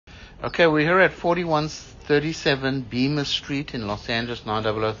Okay, we're here at 4137 Bemis Street in Los Angeles,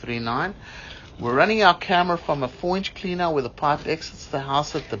 90039. We're running our camera from a 4-inch cleanout where the pipe exits the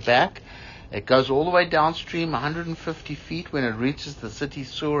house at the back. It goes all the way downstream 150 feet when it reaches the city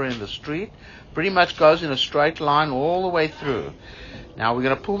sewer in the street. Pretty much goes in a straight line all the way through. Now we're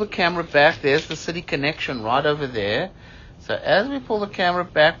going to pull the camera back. There's the city connection right over there. So as we pull the camera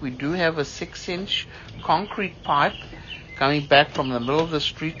back, we do have a 6-inch concrete pipe coming back from the middle of the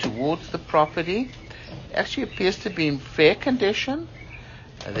street towards the property. Actually appears to be in fair condition.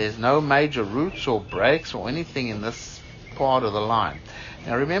 There's no major roots or breaks or anything in this part of the line.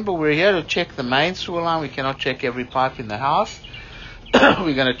 Now remember, we're here to check the main sewer line. We cannot check every pipe in the house.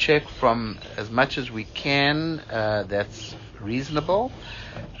 We're going to check from as much as we can that's reasonable.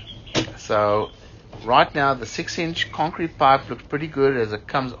 So right now the 6-inch concrete pipe looks pretty good as it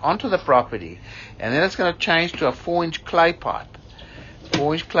comes onto the property, and then it's going to change to a 4-inch clay pipe.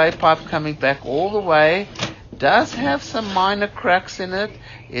 4-inch clay pipe coming back all the way. Does have some minor cracks in it.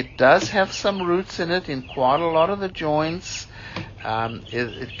 It does have some roots in it in quite a lot of the joints.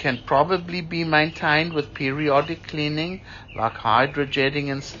 It can probably be maintained with periodic cleaning, like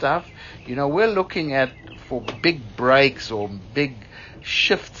hydrojetting and stuff. You know, we're looking at for big breaks or big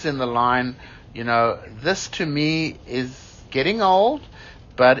shifts in the line. You know, this to me is getting old,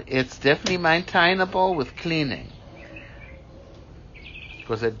 but it's definitely maintainable with cleaning.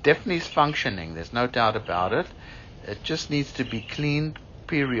 Because it definitely is functioning, there's no doubt about it. It just needs to be cleaned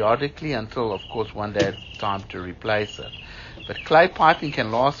periodically until, of course, one day it's time to replace it. But clay piping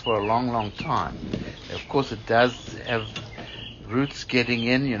can last for a long, long time. Of course, it does have roots getting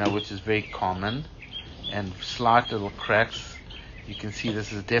in, you know, which is very common, and slight little cracks. You can see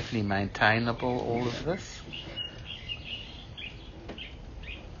this is definitely maintainable, all of this.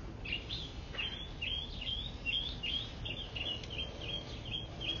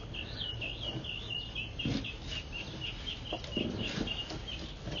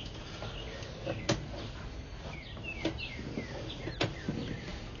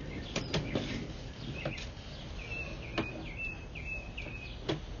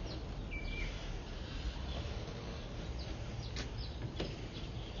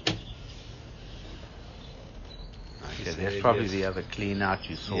 Okay, there's probably the other clean out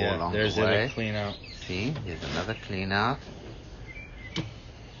you saw along the way. There's another clean out. See, here's another clean out.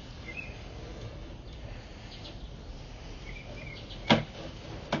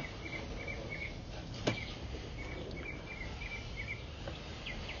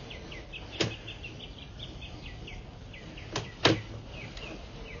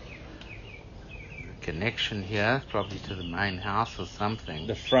 The connection here is probably to the main house or something.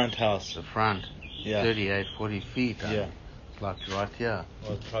 The front house. The front. Yeah. 38, 40 feet. Yeah. It's like right here.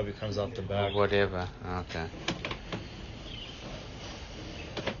 Well, it probably comes out the back. Or whatever. Okay.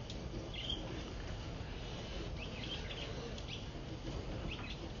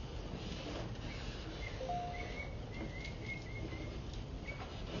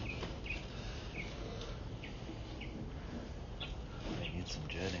 They need some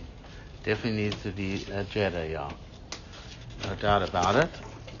jetting. Definitely needs to be a jetter, yeah. No doubt about it.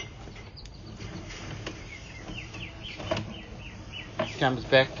 Comes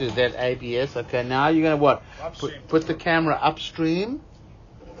back to that ABS. Okay, now you're going to what? Put the camera upstream.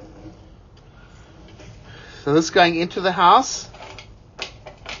 So this is going into the house.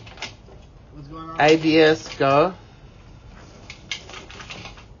 What's going on? ABS, go.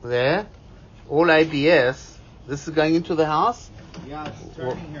 There. All ABS. This is going into the house. Yeah, it's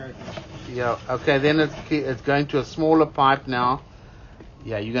turning here. Yeah, okay, then it's going to a smaller pipe now.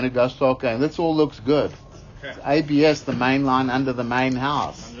 Yeah, you're going to start going. This all looks good. Okay. It's ABS, the main line under the main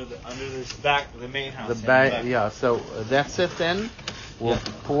house. Under this back, the main house. Yeah, so that's it then. We'll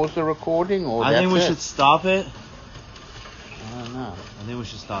pause the recording, or I think we should stop it. I don't know. I think we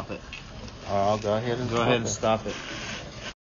should stop it. I'll go ahead and stop it.